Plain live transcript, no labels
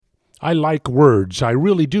I like words. I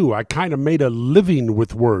really do. I kind of made a living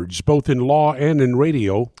with words, both in law and in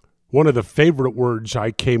radio. One of the favorite words I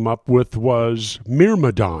came up with was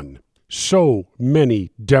myrmidon. So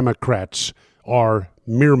many Democrats are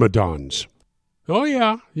myrmidons. Oh,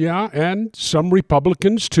 yeah, and some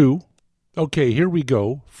Republicans, too. Okay, here we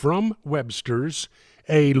go. From Webster's,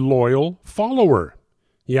 a loyal follower.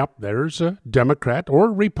 Yep, there's a Democrat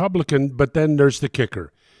or Republican, but then there's the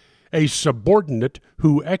kicker. A subordinate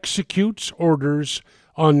who executes orders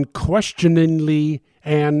unquestioningly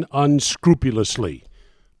and unscrupulously.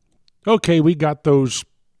 Okay, we got those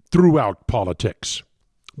throughout politics.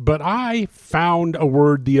 But I found a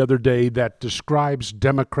word the other day that describes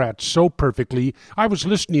Democrats so perfectly. I was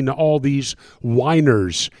listening to all these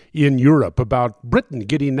whiners in Europe about Britain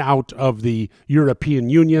getting out of the European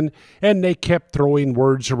Union, and they kept throwing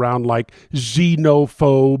words around like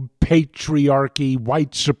xenophobe, patriarchy,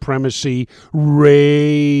 white supremacy,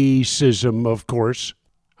 racism, of course.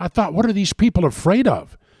 I thought, what are these people afraid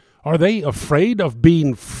of? Are they afraid of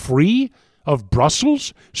being free of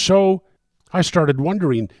Brussels? So I started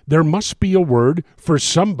wondering, there must be a word for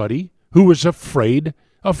somebody who is afraid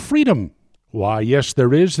of freedom. Why, yes,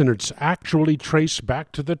 there is, and it's actually traced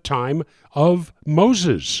back to the time of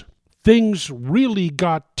Moses. Things really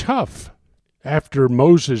got tough after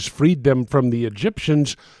Moses freed them from the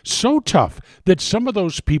Egyptians, so tough that some of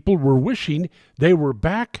those people were wishing they were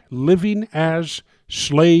back living as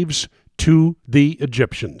slaves to the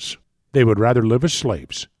Egyptians. They would rather live as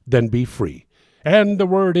slaves than be free. And the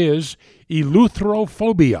word is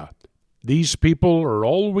eleutherophobia. These people are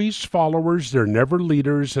always followers, they're never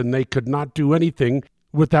leaders, and they could not do anything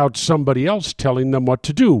without somebody else telling them what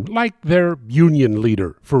to do, like their union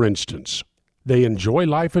leader, for instance. They enjoy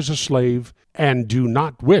life as a slave and do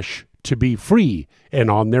not wish to be free and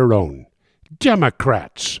on their own.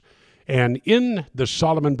 Democrats. And in the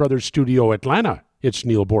Solomon Brothers Studio, Atlanta, it's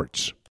Neal Boortz.